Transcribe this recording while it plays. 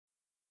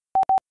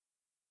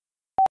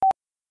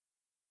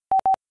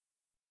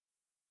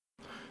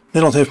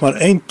Nederland heeft maar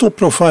één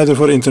topprovider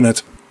voor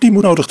internet. Die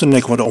moet nodig de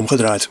nek worden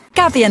omgedraaid.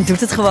 KPN doet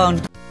het gewoon.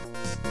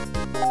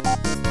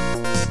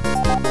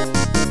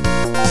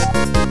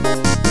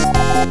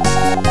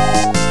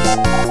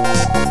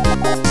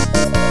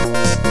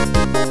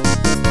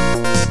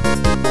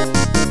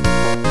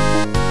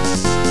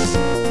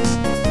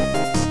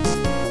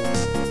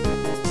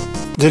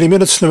 Daily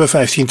Minutes nummer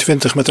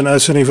 1520 met een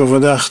uitzending van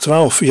vandaag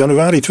 12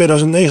 januari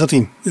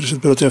 2019. Dit is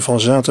het bulletin van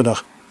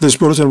zaterdag. This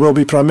bulletin will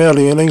be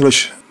primarily in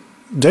English.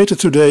 Data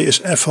today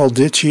is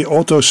Fldigi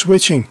auto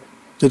switching.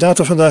 De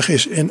data vandaag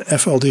is in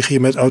Fldigi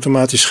met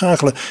automatisch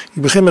schakelen.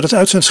 Ik begin met het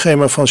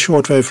uitzendschema van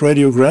Shortwave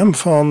Radiogram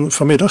van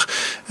vanmiddag.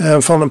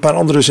 Van een paar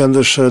andere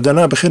zenders.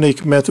 Daarna begin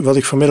ik met wat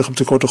ik vanmiddag op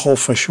de korte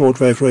golf van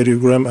Shortwave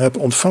Radiogram heb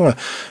ontvangen.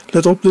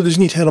 Let op, dit is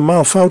niet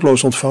helemaal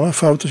foutloos ontvangen.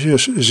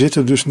 Foutjes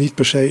zitten dus niet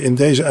per se in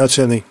deze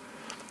uitzending.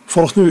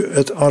 Volgt nu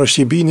het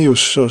RSGB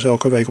nieuws, zoals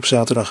elke week op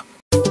zaterdag.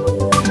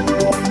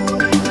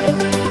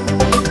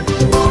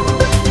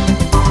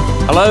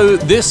 Hello,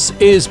 this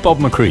is Bob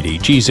McCready,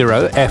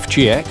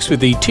 G0FGX, with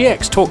the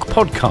TX Talk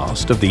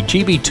podcast of the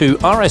GB2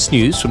 RS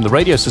News from the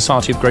Radio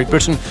Society of Great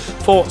Britain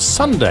for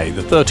Sunday,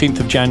 the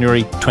 13th of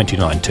January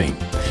 2019.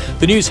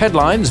 The news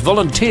headlines: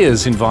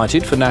 volunteers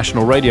invited for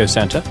National Radio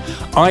Centre,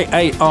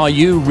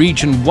 IARU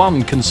Region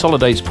 1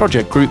 consolidates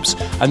project groups,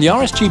 and the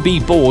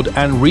RSGB board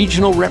and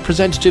regional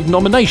representative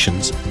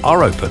nominations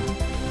are open.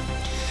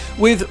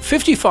 With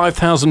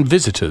 55,000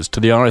 visitors to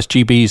the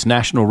RSGB's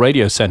National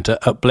Radio Centre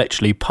at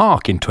Bletchley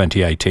Park in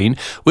 2018,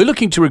 we're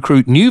looking to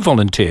recruit new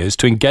volunteers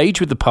to engage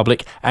with the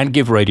public and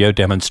give radio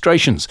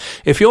demonstrations.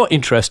 If you're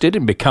interested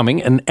in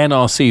becoming an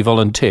NRC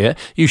volunteer,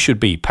 you should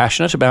be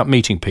passionate about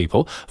meeting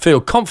people, feel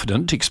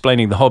confident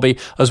explaining the hobby,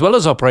 as well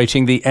as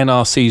operating the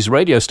NRC's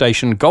radio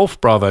station Golf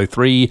Bravo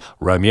 3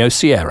 Romeo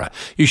Sierra.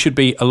 You should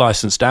be a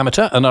licensed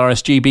amateur, an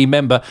RSGB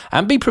member,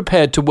 and be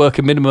prepared to work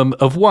a minimum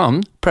of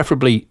 1,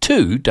 preferably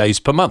 2 days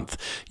per month.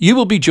 You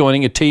will be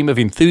joining a team of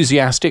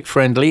enthusiastic,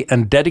 friendly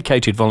and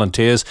dedicated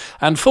volunteers,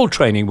 and full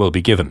training will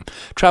be given.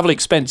 Travel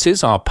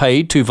expenses are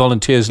paid to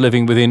volunteers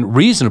living within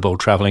reasonable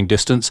travelling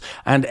distance,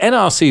 and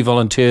NRC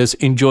volunteers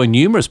enjoy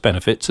numerous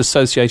benefits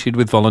associated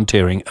with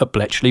volunteering at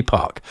Bletchley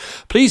Park.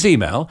 Please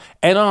email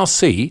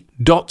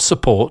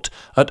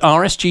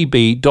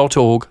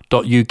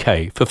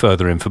nrc.support@rsgb.org.uk for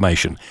further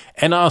information.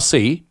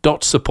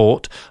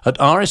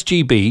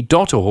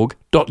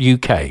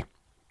 nrc.support@rsgb.org.uk.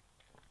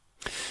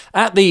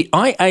 At the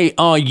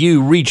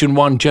IARU Region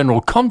 1 General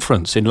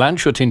Conference in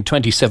Landshut in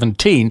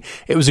 2017,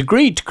 it was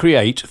agreed to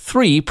create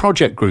 3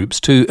 project groups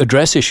to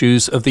address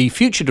issues of the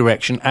future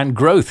direction and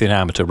growth in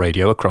amateur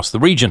radio across the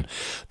region.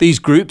 These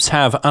groups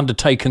have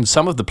undertaken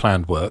some of the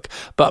planned work,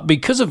 but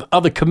because of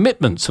other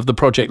commitments of the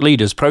project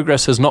leaders,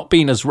 progress has not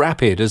been as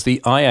rapid as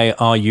the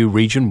IARU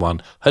Region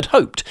 1 had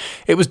hoped.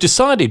 It was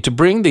decided to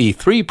bring the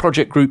 3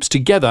 project groups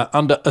together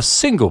under a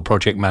single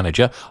project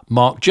manager,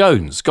 Mark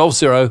Jones. Golf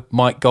Zero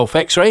Mike Golf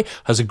X-Ray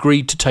has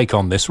agreed to take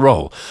on this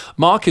role.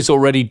 Mark is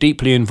already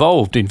deeply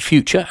involved in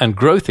future and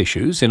growth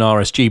issues in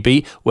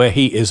RSGB, where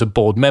he is a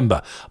board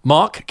member.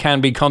 Mark can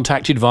be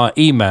contacted via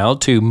email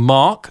to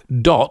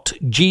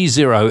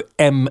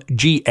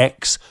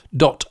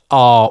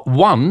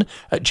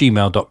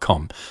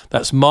mark.g0mgx.r1@gmail.com.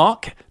 That's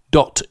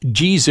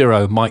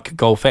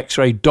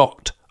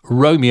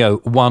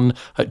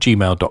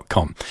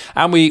mark.g0mikeGolfX-ray.romeo1@gmail.com.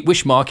 And we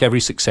wish Mark every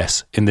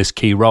success in this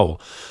key role.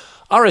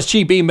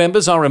 RSGB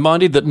members are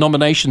reminded that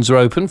nominations are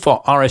open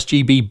for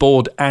RSGB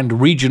board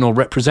and regional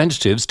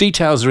representatives.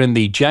 Details are in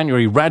the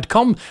January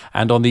Radcom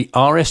and on the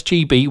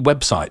RSGB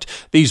website.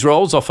 These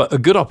roles offer a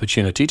good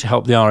opportunity to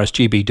help the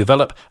RSGB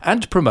develop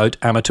and promote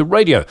amateur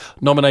radio.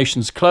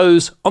 Nominations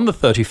close on the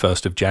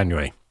 31st of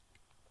January.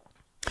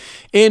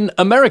 In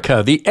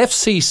America, the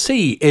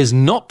FCC is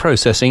not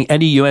processing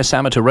any US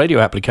amateur radio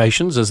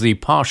applications as the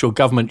partial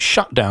government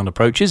shutdown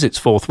approaches its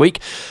 4th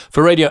week.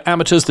 For radio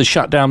amateurs, the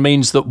shutdown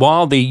means that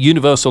while the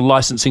universal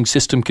licensing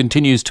system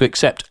continues to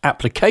accept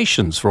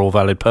applications for all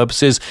valid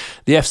purposes,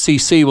 the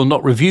FCC will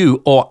not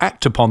review or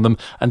act upon them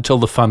until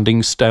the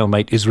funding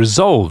stalemate is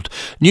resolved.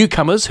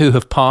 Newcomers who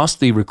have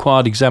passed the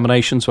required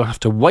examinations will have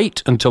to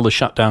wait until the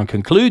shutdown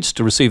concludes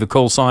to receive a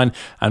call sign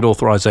and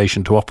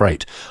authorization to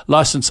operate.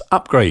 License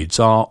upgrades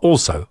are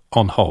also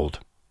on hold.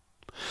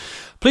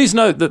 Please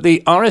note that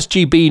the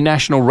RSGB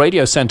National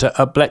Radio Centre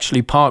at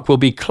Bletchley Park will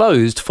be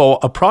closed for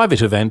a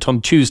private event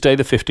on Tuesday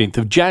the 15th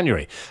of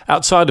January.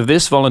 Outside of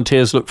this,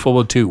 volunteers look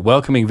forward to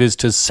welcoming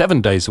visitors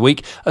 7 days a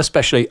week,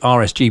 especially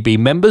RSGB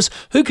members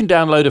who can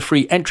download a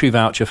free entry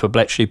voucher for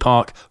Bletchley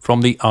Park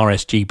from the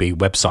RSGB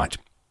website.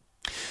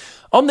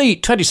 On the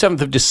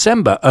 27th of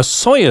December, a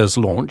Soyuz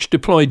launch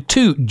deployed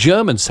 2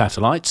 German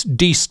satellites,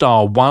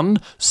 D-Star 1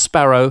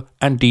 Sparrow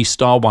and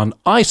D-Star 1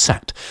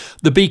 ISAT.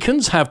 The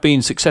beacons have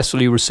been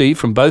successfully received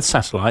from both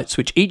satellites,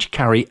 which each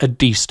carry a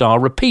D-Star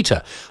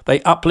repeater. They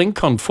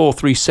uplink on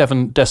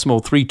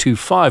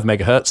 437.325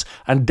 MHz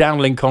and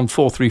downlink on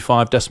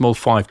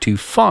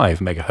 435.525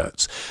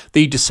 MHz.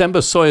 The December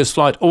Soyuz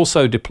flight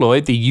also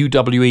deployed the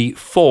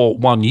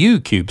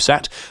UWE-41U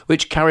CubeSat,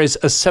 which carries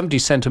a 70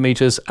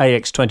 cm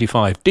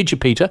AX25 digipole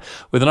Peter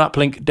with an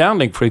uplink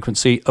downlink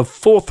frequency of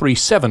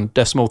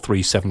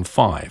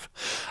 437.375.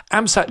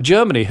 AMSAT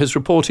Germany has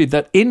reported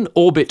that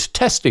in-orbit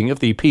testing of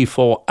the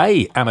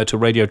P4A amateur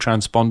radio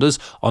transponders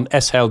on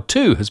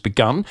SHL-2 has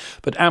begun,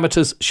 but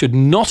amateurs should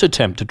not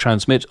attempt to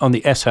transmit on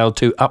the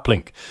SHL-2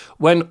 uplink.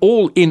 When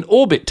all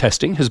in-orbit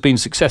testing has been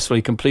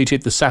successfully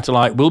completed, the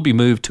satellite will be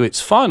moved to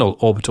its final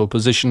orbital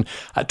position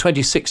at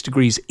 26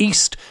 degrees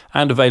east,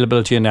 and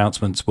availability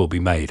announcements will be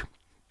made.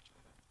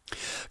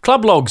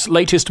 Clublog's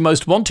latest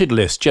Most Wanted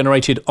list,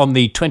 generated on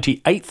the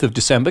 28th of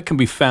December, can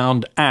be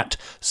found at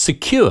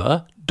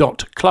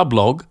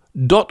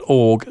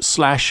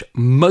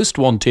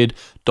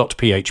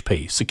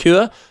secure.clublog.org/mostwanted.php.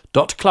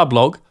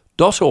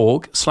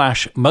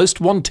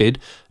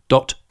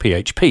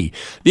 secure.clublog.org/mostwanted.php.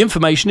 The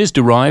information is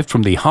derived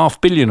from the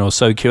 500 million or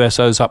so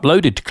QSOs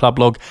uploaded to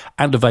Clublog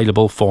and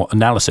available for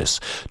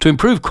analysis. To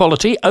improve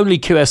quality, only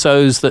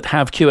QSOs that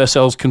have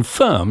QSLs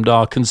confirmed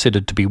are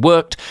considered to be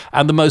worked,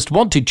 and the Most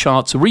Wanted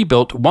charts are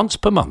rebuilt once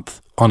per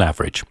month on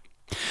average.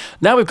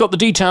 Now we've got the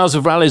details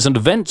of rallies and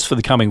events for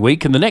the coming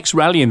week, and the next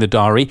rally in the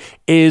diary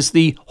is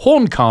the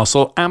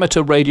Horncastle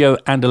Amateur Radio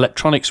and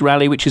Electronics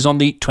Rally, which is on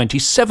the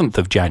 27th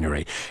of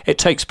January. It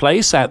takes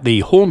place at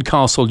the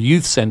Horncastle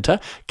Youth Centre,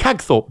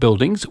 Cagthorpe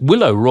Buildings,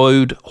 Willow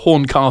Road,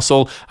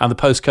 Horncastle, and the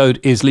postcode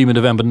is Lima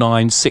November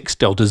 9 6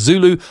 Delta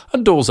Zulu,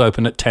 and doors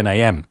open at 10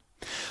 a.m.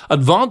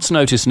 Advance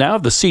notice now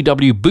of the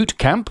CW Boot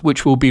Camp,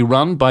 which will be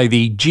run by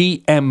the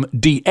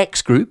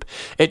GMDX Group.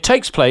 It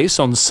takes place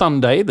on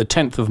Sunday, the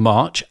 10th of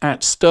March,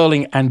 at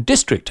Stirling and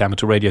District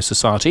Amateur Radio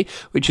Society,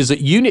 which is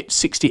at Unit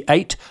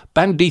 68,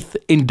 Bandeath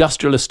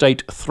Industrial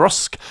Estate,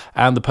 Thrusk,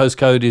 and the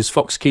postcode is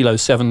Fox Kilo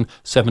 7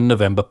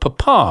 November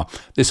Papa.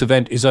 This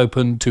event is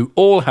open to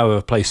all,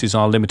 however places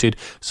are limited,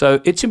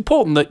 so it's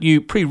important that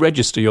you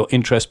pre-register your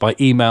interest by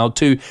email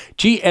to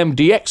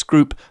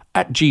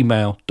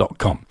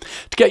gmdxgroup@gmail.com.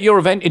 To get your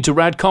event into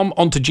Radcom,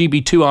 onto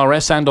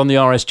GB2RS and on the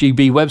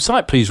RSGB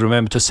website, please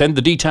remember to send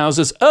the details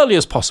as early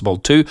as possible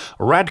to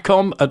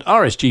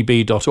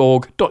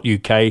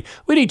radcom@rsgb.org.uk.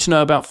 We need to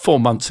know about 4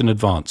 months in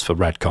advance for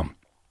Radcom.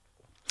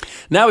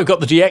 Now we've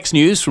got the DX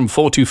News from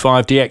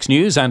 425 DX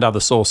News and other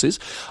sources.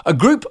 A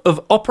group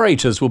of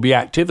operators will be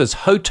active as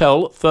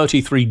Hotel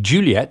 33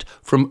 Juliet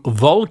from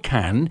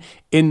Volcan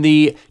in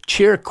the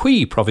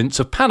Chiriquí province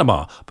of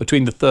Panama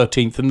between the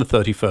 13th and the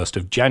 31st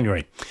of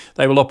January.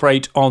 They will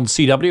operate on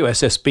CW,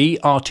 SSB,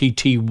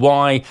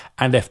 RTTY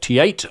and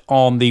FT8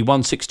 on the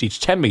 160 to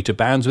 10 metre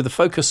bands, with a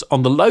focus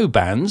on the low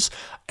bands,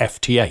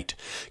 FT8.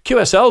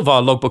 QSL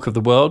via Logbook of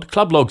the World,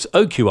 Clublog's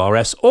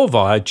OQRS, or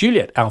via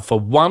Juliet Alpha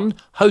 1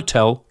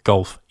 Hotel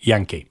Golf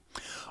Yankee.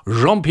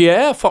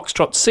 Jean-Pierre,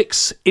 Foxtrot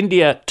 6,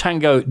 India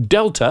Tango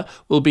Delta,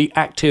 will be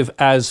active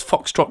as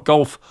Foxtrot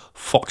Golf,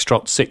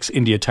 Foxtrot 6,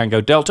 India Tango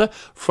Delta,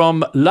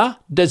 from La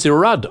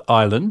Desirade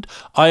Island,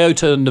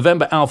 Iota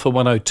November Alpha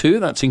 102,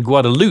 that's in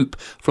Guadeloupe,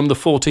 from the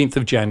 14th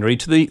of January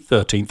to the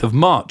 13th of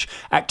March.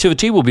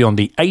 Activity will be on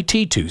the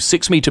 80 to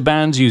 6 metre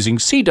bands using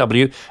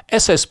CW,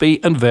 SSB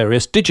and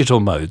various digital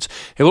modes.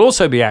 It will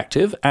also be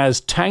active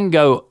as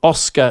Tango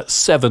Oscar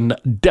 7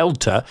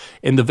 Delta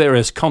in the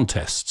various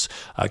contests.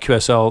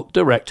 QSL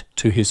direct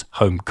to his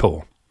home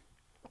call.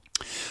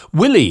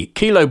 Willie,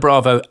 Kilo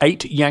Bravo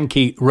 8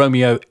 Yankee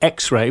Romeo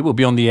X-Ray, will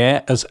be on the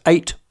air as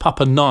 8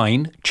 Papa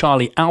 9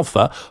 Charlie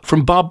Alpha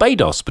from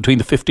Barbados between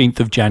the 15th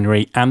of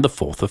January and the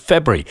 4th of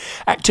February.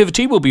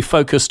 Activity will be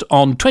focused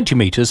on 20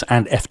 metres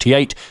and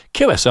FT8,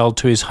 QSL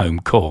to his home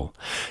call.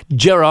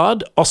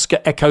 Gerard, Oscar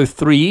Echo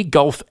 3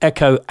 Golf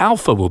Echo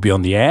Alpha, will be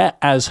on the air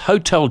as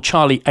Hotel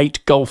Charlie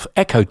 8 Golf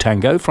Echo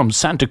Tango from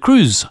Santa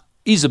Cruz,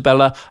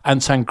 Isabella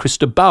and San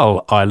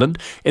Cristobal Island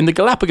in the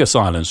Galapagos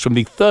Islands from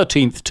the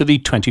 13th to the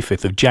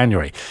 25th of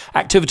January.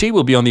 Activity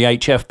will be on the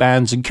HF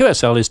bands and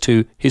QSL is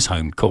to his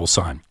home call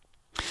sign.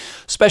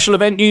 Special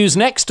event news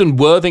next, and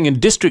Worthing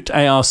and District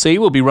ARC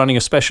will be running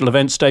a special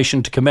event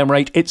station to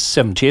commemorate its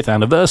 70th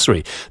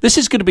anniversary. This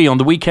is going to be on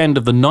the weekend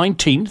of the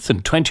 19th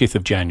and 20th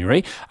of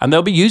January, and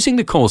they'll be using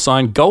the call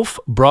sign Golf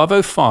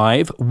Bravo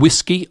 5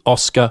 Whiskey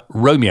Oscar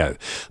Romeo.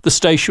 The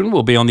station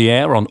will be on the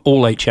air on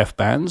all HF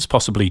bands,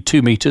 possibly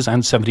 2 metres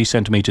and 70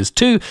 centimetres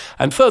too,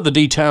 and further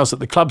details at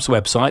the club's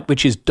website,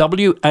 which is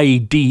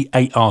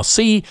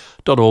wadarc.org.uk.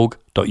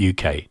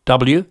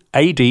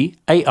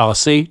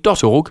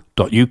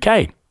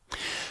 wadarc.org.uk.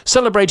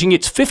 Celebrating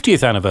its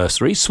 50th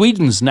anniversary,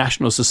 Sweden's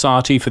National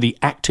Society for the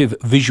Active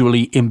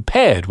Visually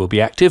Impaired will be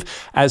active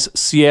as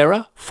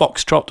Sierra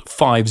Foxtrot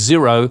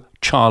 50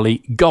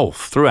 Charlie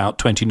Golf throughout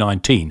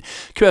 2019.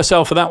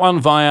 QSL for that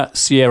one via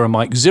Sierra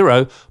Mike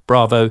 0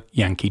 Bravo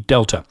Yankee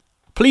Delta.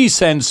 Please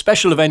send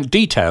special event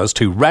details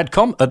to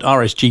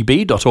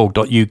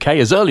radcom@rsgb.org.uk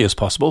as early as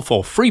possible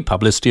for free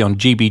publicity on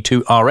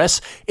GB2RS,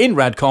 in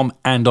Radcom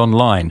and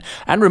online.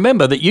 And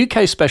remember that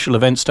UK special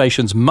event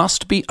stations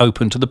must be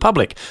open to the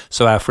public,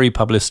 so our free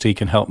publicity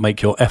can help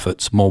make your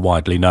efforts more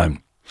widely known.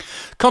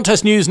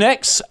 Contest news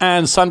next,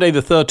 and Sunday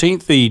the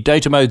 13th, the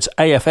Data Modes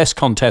AFS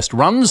contest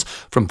runs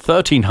from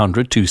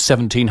 1300 to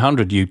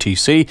 1700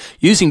 UTC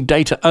using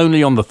data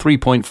only on the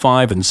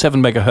 3.5 and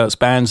 7 MHz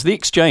bands. The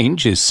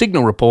exchange is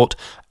Signal Report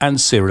and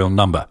serial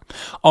number.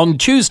 On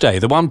Tuesday,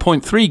 the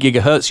 1.3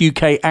 GHz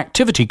UK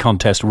activity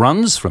contest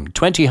runs from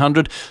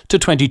 2000 to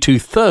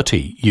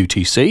 2230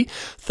 UTC.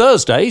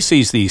 Thursday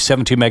sees the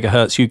 70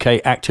 MHz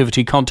UK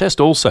activity contest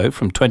also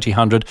from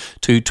 2000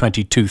 to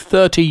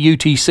 2230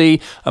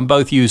 UTC, and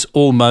both use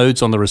all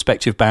modes on the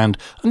respective band,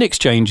 and the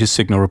exchange is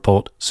signal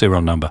report,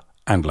 serial number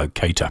and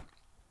locator.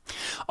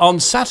 On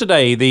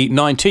Saturday, the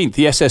 19th,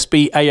 the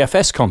SSB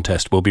AFS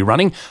contest will be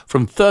running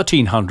from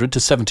 1300 to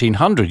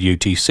 1700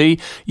 UTC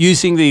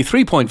using the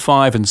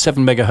 3.5 and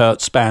 7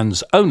 MHz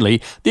bands only,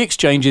 the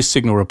exchange's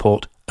signal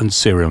report and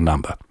serial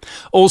number.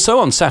 Also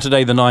on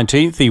Saturday the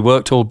 19th, the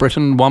Worked All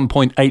Britain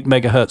 1.8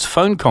 MHz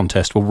phone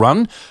contest will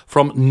run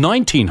from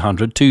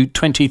 1900 to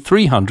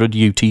 2300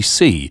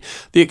 UTC.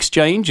 The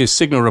exchange is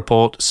signal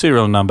report,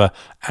 serial number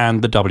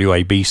and the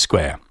WAB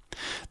square.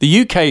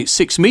 The UK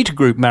 6 metre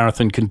group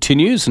marathon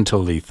continues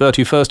until the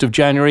 31st of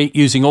January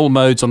using all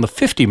modes on the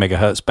 50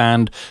 MHz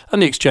band,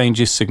 and the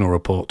exchange's signal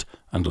report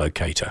and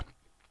locator.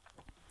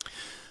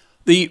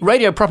 The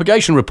radio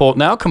propagation report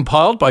now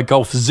compiled by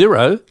Golf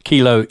 0,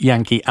 Kilo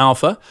Yankee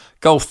Alpha,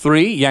 Golf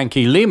 3,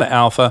 Yankee Lima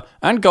Alpha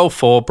and Golf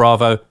 4,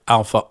 Bravo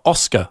Alpha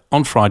Oscar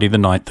on Friday the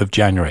 9th of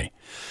January.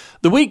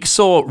 The week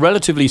saw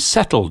relatively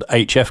settled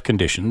HF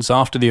conditions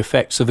after the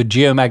effects of a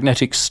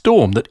geomagnetic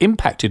storm that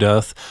impacted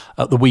Earth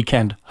at the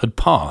weekend had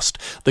passed.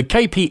 The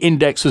KP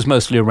index was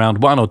mostly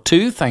around 1 or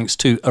 2 thanks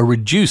to a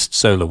reduced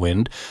solar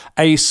wind.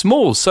 A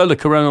small solar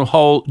coronal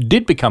hole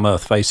did become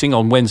Earth-facing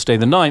on Wednesday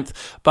the 9th,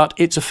 but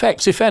its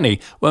effects, if any,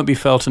 won't be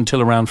felt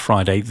until around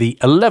Friday the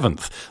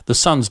 11th. The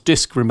Sun's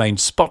disk remained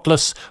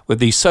spotless, with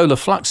the solar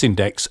flux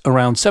index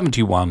around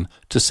 71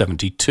 to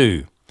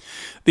 72.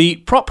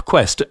 The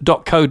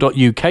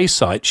propquest.co.uk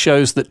site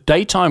shows that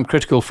daytime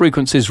critical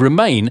frequencies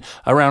remain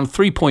around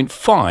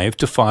 3.5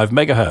 to 5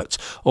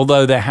 MHz,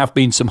 although there have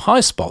been some high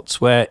spots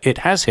where it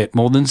has hit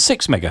more than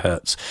 6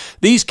 MHz.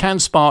 These can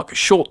spark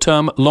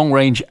short-term,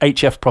 long-range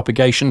HF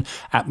propagation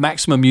at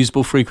maximum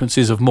usable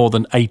frequencies of more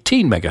than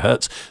 18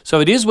 MHz, so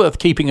it is worth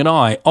keeping an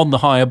eye on the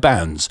higher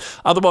bands.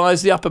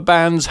 Otherwise, the upper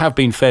bands have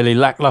been fairly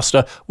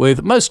lacklustre,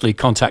 with mostly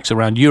contacts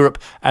around Europe,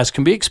 as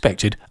can be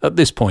expected at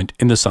this point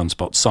in the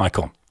sunspot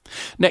cycle.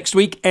 Next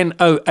week,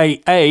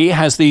 NOAA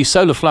has the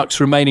solar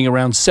flux remaining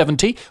around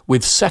 70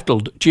 with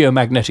settled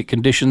geomagnetic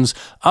conditions,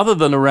 other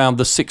than around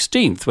the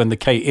 16th when the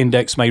K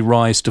index may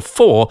rise to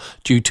 4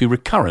 due to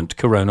recurrent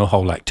coronal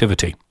hole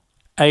activity.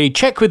 A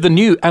check with the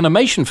new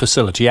animation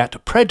facility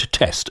at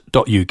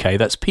predtest.uk,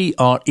 that's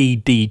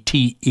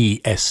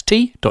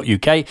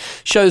predtest.uk,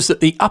 shows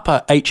that the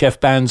upper HF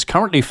bands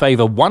currently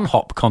favour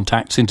one-hop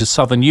contacts into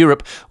southern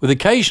Europe with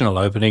occasional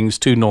openings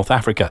to North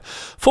Africa.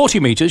 40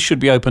 metres should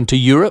be open to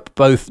Europe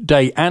both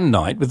day and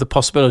night, with the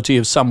possibility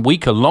of some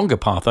weaker, longer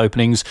path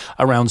openings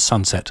around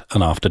sunset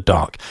and after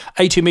dark.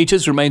 80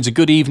 metres remains a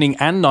good evening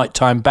and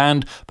nighttime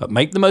band, but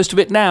make the most of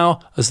it now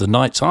as the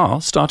nights are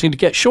starting to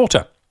get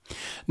shorter.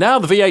 Now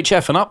the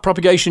VHF and up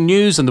propagation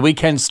news, and the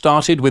weekend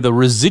started with a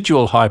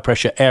residual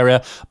high-pressure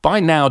area by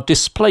now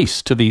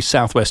displaced to the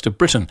southwest of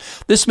Britain.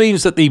 This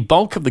means that the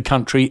bulk of the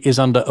country is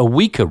under a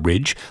weaker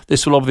ridge.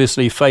 This will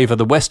obviously favour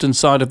the western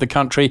side of the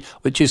country,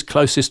 which is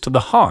closest to the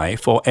high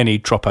for any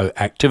tropo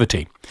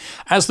activity.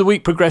 As the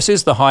week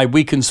progresses, the high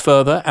weakens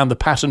further and the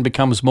pattern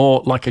becomes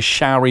more like a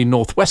showery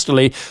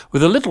northwesterly,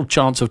 with a little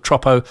chance of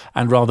tropo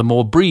and rather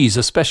more breeze,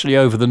 especially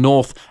over the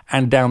north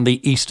and down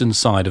the eastern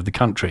side of the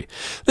country.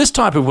 This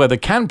type of weather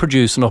can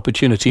produce an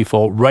opportunity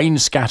for rain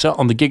scatter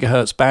on the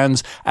gigahertz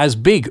bands as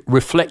big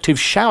reflective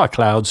shower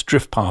clouds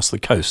drift past the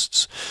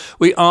coasts.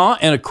 We are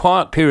in a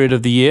quiet period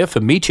of the year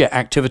for meteor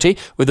activity,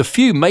 with a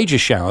few major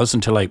showers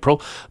until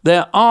April.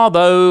 There are,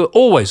 though,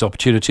 always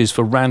opportunities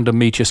for random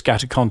meteor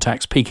scatter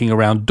contacts peaking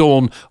around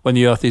dawn when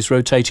the Earth is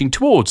rotating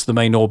towards the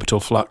main orbital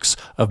flux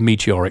of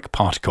meteoric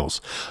particles.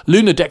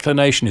 Lunar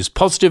declination is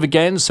positive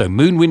again, so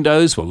moon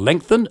windows will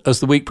lengthen as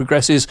the week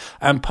progresses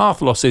and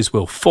path losses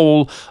will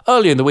fall.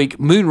 Early in the week,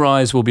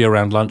 moonrise will be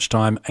around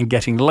lunchtime and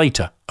getting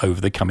later over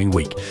the coming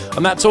week.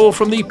 And that's all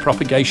from the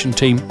propagation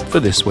team for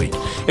this week.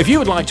 If you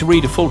would like to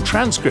read a full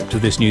transcript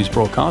of this news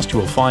broadcast, you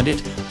will find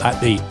it at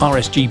the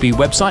RSGB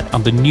website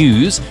under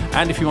News.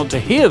 And if you want to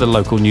hear the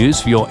local news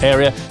for your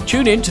area,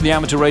 tune in to the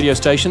amateur radio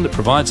station that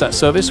provides that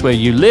service where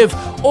you live,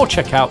 or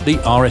check out the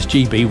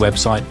RSGB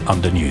website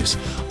under News.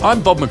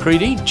 I'm Bob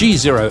McCready,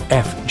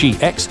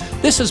 G0FGX.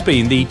 This has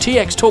been the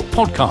TX Talk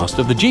podcast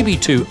of the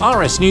GB2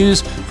 RS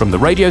News from the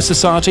Radio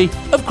Society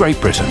of Great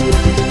Britain.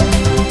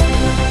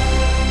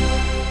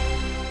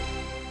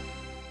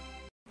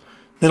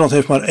 Nederland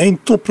heeft maar 1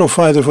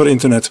 topprovider voor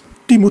internet.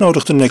 Die moet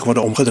nodig de nek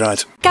worden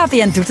omgedraaid.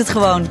 KPN doet het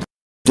gewoon.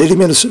 Daily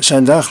Minutes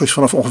zijn dagelijks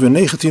vanaf ongeveer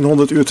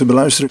 1900 uur te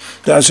beluisteren.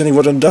 De uitzending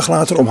wordt een dag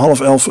later om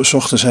 10:30 's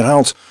ochtends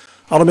herhaald.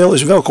 Alle mail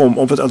is welkom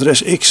op het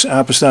adres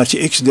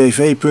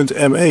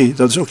x@xdv.me.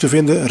 Dat is ook te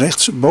vinden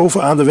rechts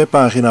bovenaan de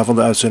webpagina van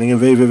de uitzendingen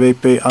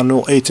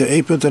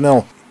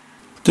www.pa0ete.nl.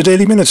 De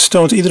Daily Minutes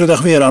toont iedere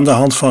dag weer aan de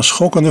hand van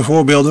schokkende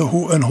voorbeelden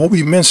hoe een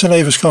hobby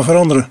mensenlevens kan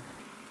veranderen.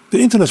 De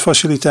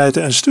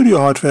internetfaciliteiten en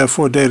studiohardware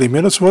voor Daily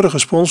Minutes worden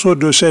gesponsord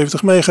door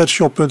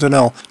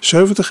 70mhzshop.nl.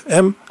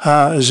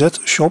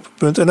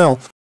 70mhzshop.nl.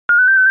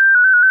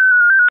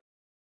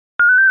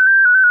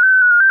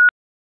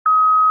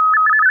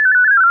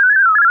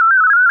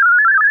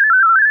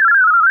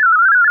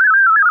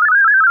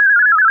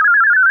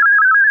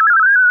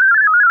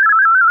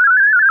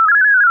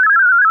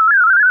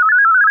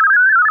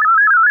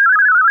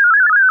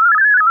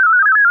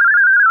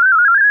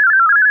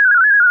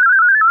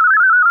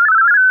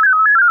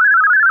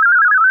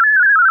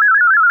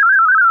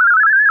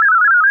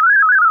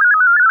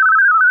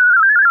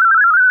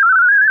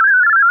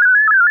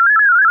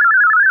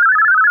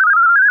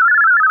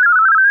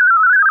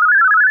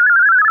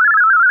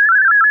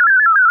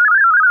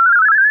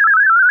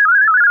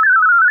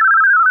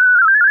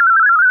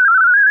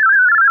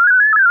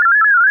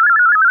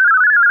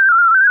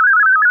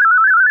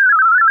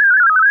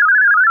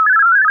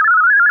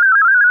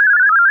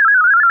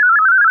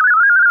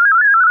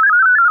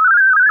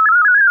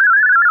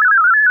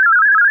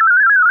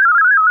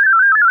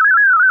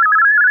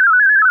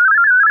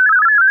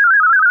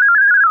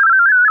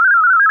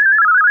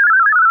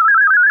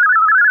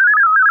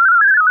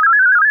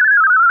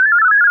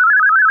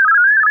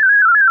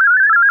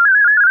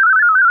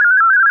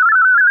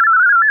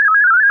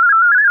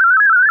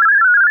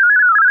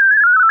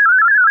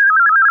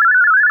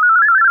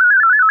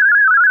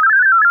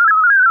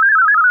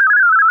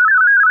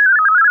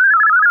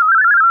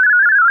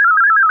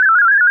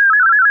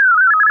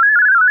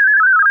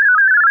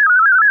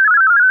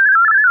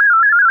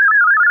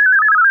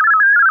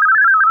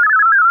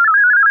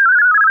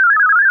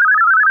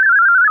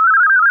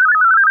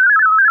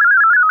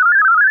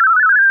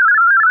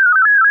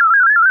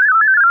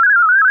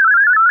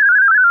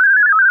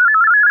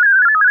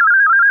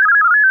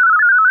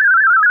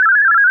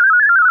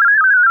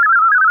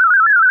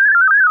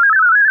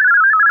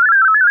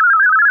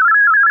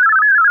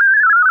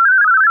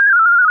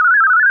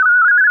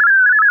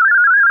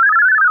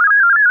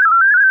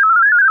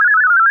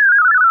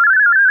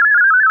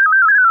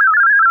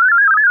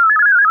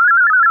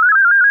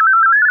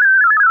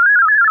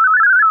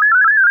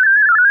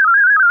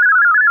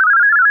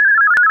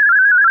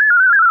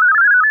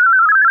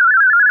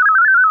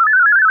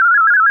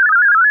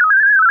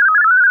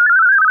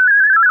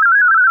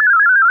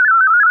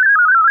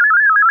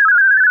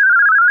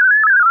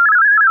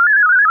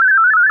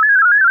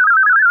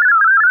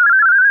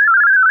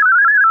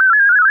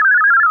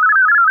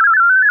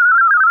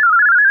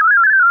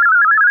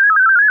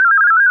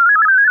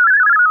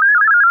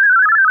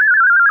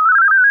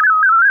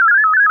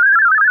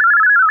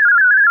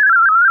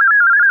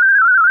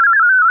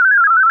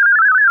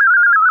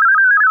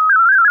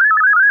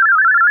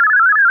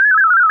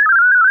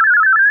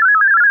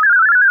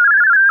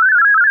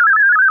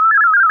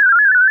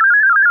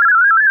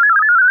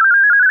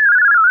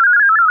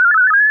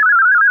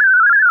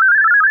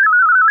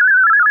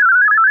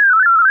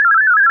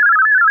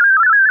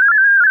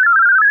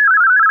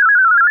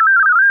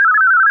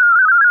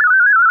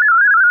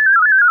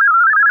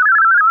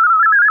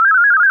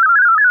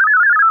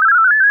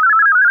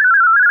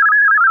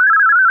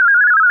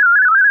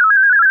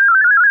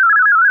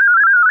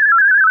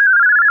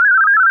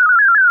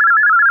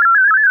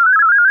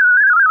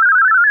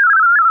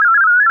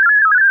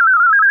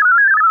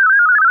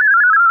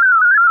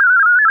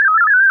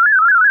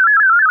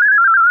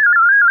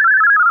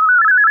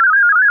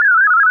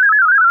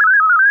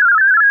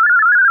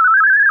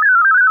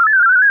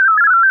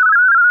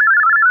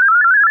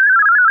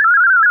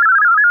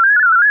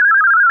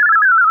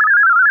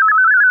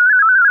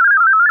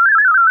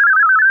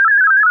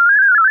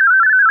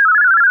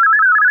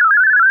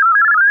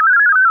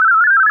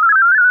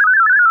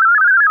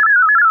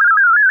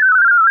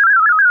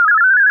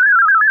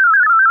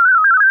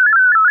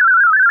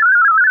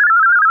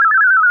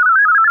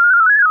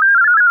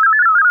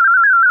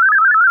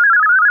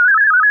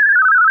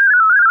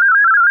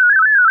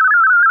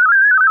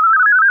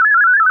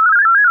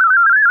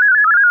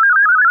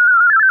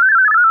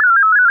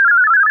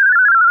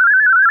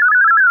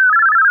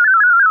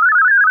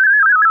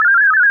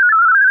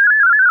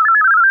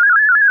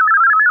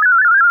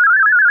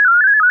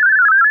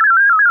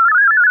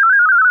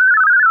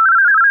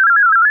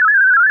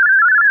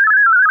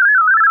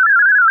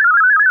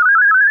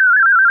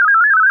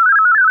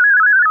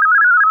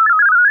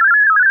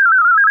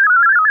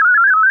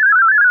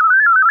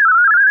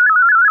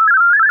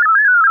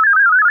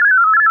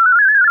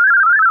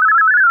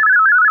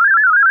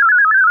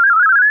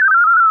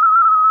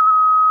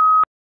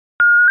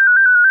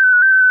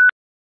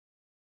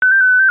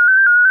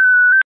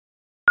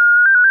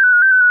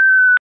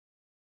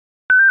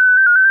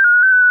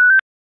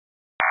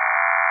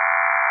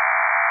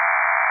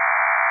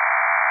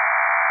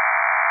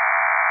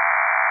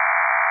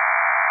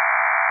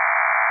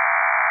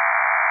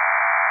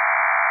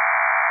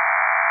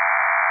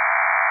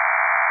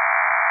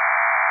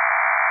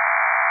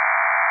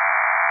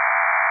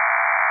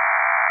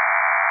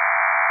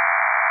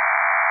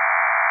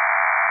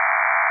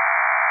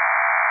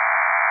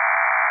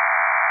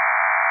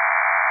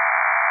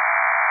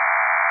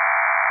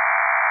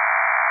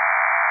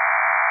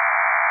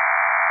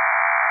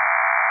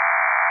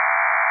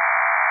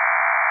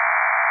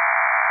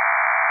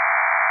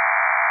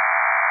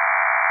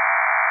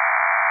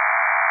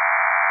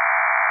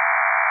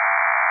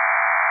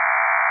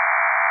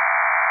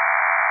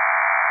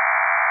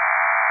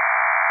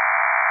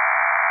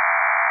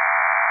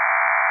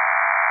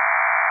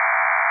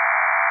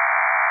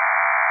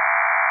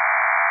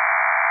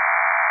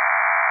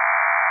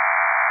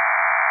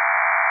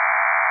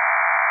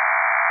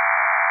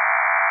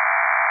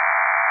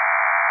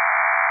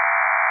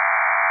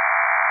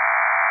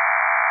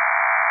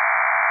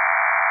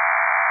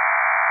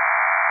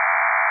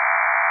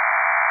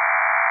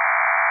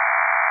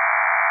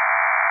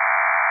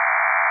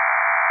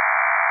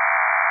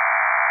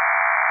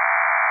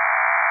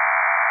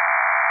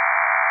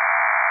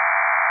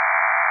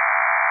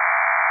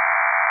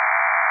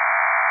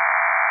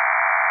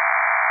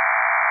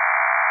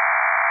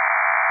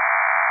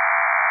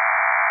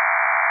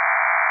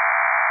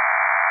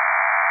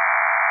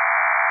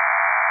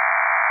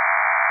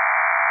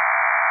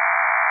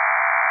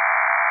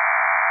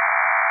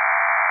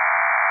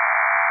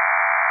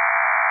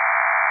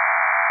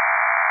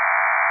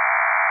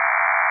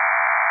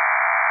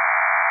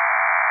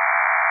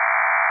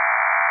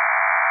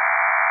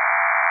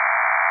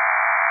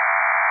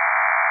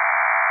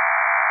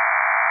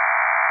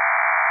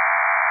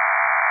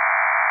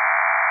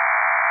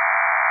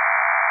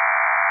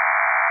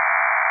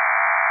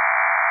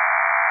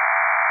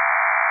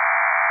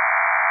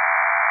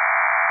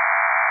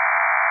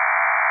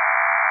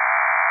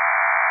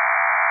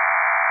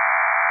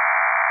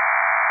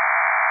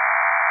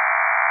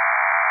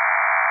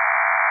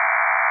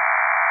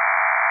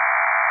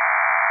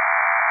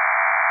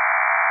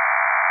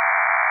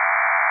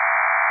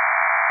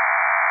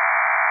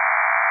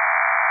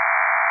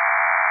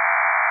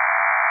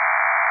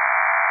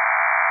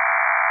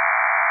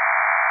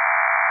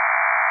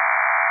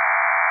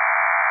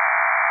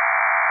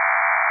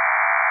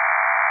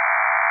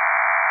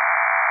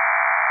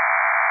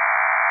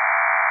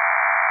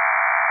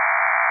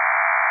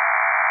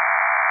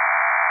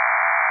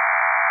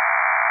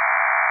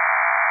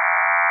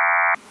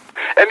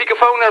 En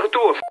microfoon naar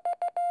retour.